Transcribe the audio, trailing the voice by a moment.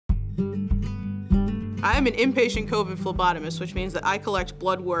I am an inpatient COVID phlebotomist, which means that I collect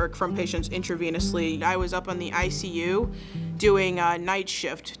blood work from patients intravenously. I was up on the ICU doing a night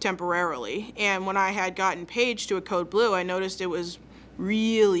shift temporarily, and when I had gotten paged to a code blue, I noticed it was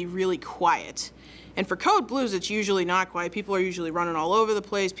really, really quiet. And for code blues, it's usually not quiet. People are usually running all over the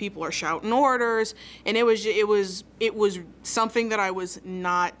place. People are shouting orders, and it was something that I was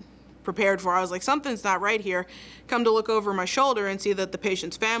not prepared for. I was like, something's not right here. Come to look over my shoulder and see that the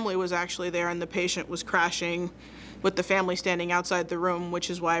patient's family was actually there, and the patient was crashing with the family standing outside the room, which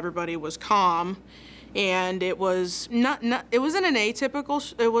is why everybody was calm. And it was it wasn't an atypical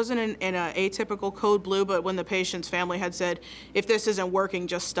code blue, but when the patient's family had said, if this isn't working,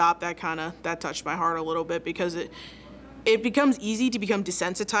 just stop, that touched my heart a little bit, because it becomes easy to become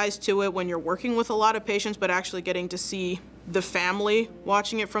desensitized to it when you're working with a lot of patients, but actually getting to see the family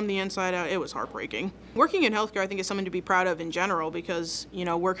watching it from the inside out, it was heartbreaking. Working in healthcare, I think, is something to be proud of in general, because, you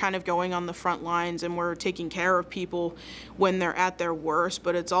know, we're kind of going on the front lines and we're taking care of people when they're at their worst,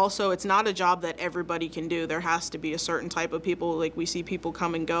 but it's not a job that everybody can do. There has to be a certain type of people. Like, we see people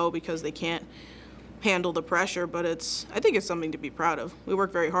come and go because they can't handle the pressure, but I think it's something to be proud of. We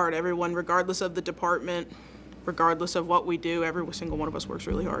work very hard. Everyone, regardless of the department, regardless of what we do, every single one of us works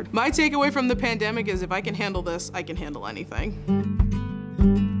really hard. My takeaway from the pandemic is, if I can handle this, I can handle anything.